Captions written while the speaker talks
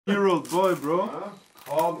Year-old boy, bro.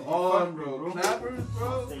 Come on, bro. Clappers,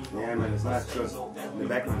 bro. Yeah, man, it's not good. In the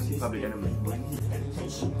background, see Public Enemy. Can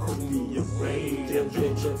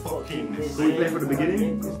we play for the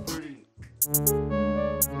beginning?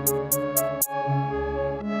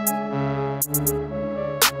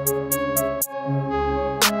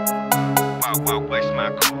 Wow, West my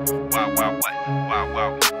cool.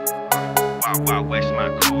 Wow, West my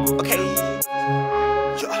cool. Okay.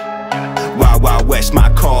 Wow, West my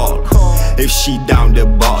call. If she down the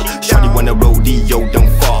ball, shawty wanna rodeo, don't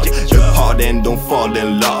fall. Your pardon, don't fall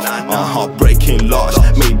in love. Heartbreaking loss,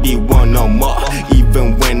 maybe one or more.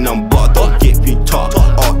 Even when I'm bored, don't get me taught,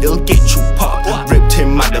 or it'll get you popped. Ripped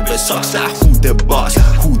him out of his socks. Who the boss?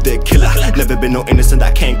 Who the killer? Never been no innocent,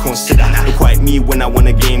 I can't consider. Look quite me when I want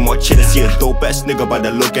a game or chill. See a dope ass nigga by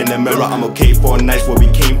the look in the mirror. I'm okay for a night where we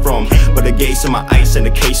came from, but the gates in my ice and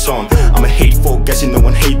the case on. I'm a hateful, guessing no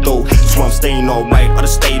one hate though. So I'm staying alright or to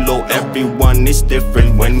stay low. Everyone is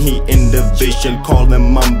different when he in the vision. Call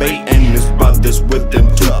him Mumbay and his brothers with him.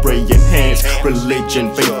 Two praying hands,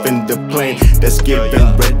 religion, faith in the plane that's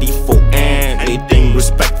given ready for anything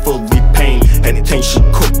respectfully pain. Anything she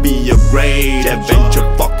could be a great adventure,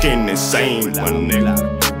 fucking insane. One nigga.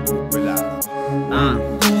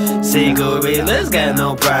 Say gorillas got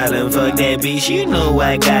no problem, fuck that bitch, you know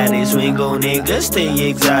I got it. Swing on niggas, stay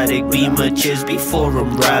exotic, be mature before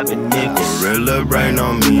I'm robbing niggas. Gorilla brain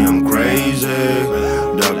on me, I'm crazy.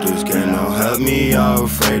 Doctors cannot help me, I'm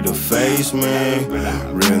afraid to face me.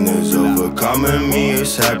 Realness overcoming me,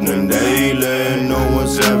 it's happening daily. No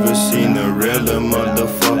one's ever seen a realer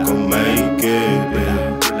motherfucker make it.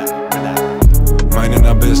 Minding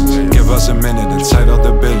our business, give us a minute inside of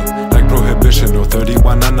the building. Like prohibition, no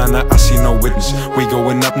 31, nah, I see no witness. We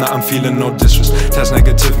going up, now I'm feeling no distress. Test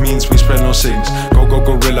negative means we spread no sickness. Go,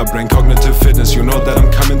 gorilla brain, cognitive fitness. You know that I'm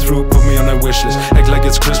coming through, put me on a wish list. Act like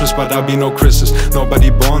it's Christmas, but I'll be no Christmas. Nobody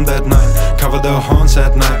born that night, cover the horns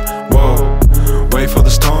at night. Whoa, wait for the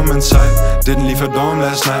storm inside. Didn't leave her dorm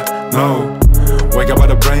last night, no. Wake up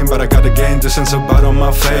out of brain, but I gotta gain distance about on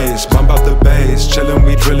my face. Bump up the bass, chillin',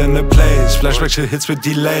 we drillin' the place. Flashback shit hits with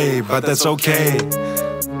delay, but that's okay.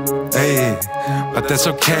 Hey, but that's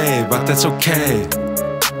okay,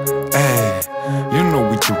 Hey, you know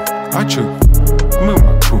we do, I chew. I'm with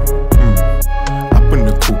my crew, up in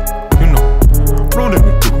the coupe, you know, rollin'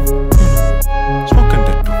 the dough, smoking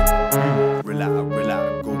that dough. Relax,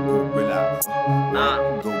 go, relax.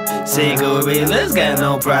 Say gorillas got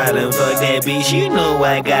no problem, fuck that bitch, you know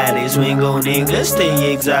I got it. Swing on niggas,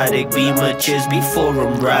 stay exotic, be mature before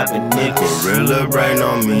I'm robbing niggas. Gorilla brain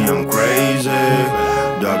on me, I'm crazy.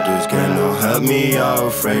 Doctors cannot help me, I'm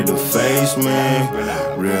afraid to face me.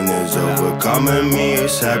 Realness overcoming me,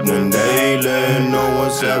 it's happening daily. No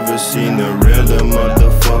one's ever seen a realer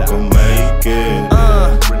motherfucker make it.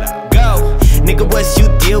 Go, nigga, what's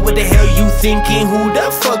your deal? What the hell you thinking? Who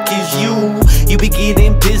the fuck is you? You be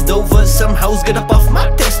getting pissed over some hoes, get up off my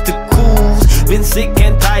testicles. Been sick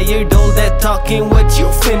and tired, all that talking, what you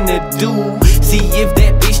finna do? See if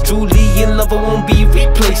that bitch truly in love, I won't be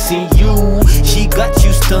replacing you. She got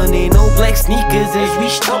you stunning, no black sneakers as we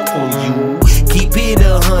stomp on you. Keep it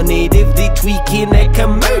 100, if they tweaking, I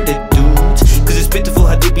can murder dudes. Cause it's pitiful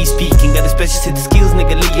how they be speaking. Got a special set of skills,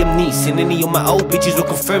 nigga, Liam Neeson. Any of my old bitches will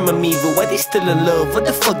confirm me, but why they still in love? What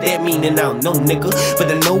the fuck that mean? And I don't know, nigga, but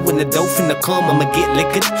I know when the dough finna come, I'ma get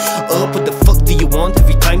liquored up. What the fuck do you want?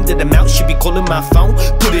 Every time that I'm out, she be calling my phone,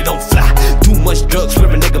 put it on fly. Too much drugs, where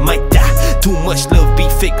a nigga might die. Too much love, be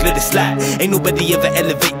fake, let it slide. Ain't nobody ever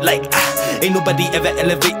elevate like ain't nobody ever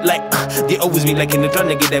elevate like They always be like, trying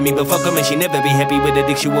to get at me, but fuck her, man, she never be happy with the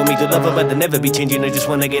dick. She want me to love her, but I never be changing. I just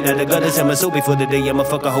wanna get out of gutter. Sell my soul before the day I'ma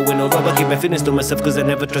fuck a hoe with no rubber. Keep my feelings to myself, cause I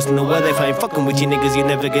never trust no other. If I ain't fucking with you niggas, you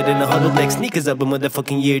never get in a huddle. Black sneakers up a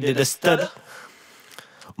motherfucking year that I stutter,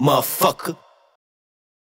 motherfucker.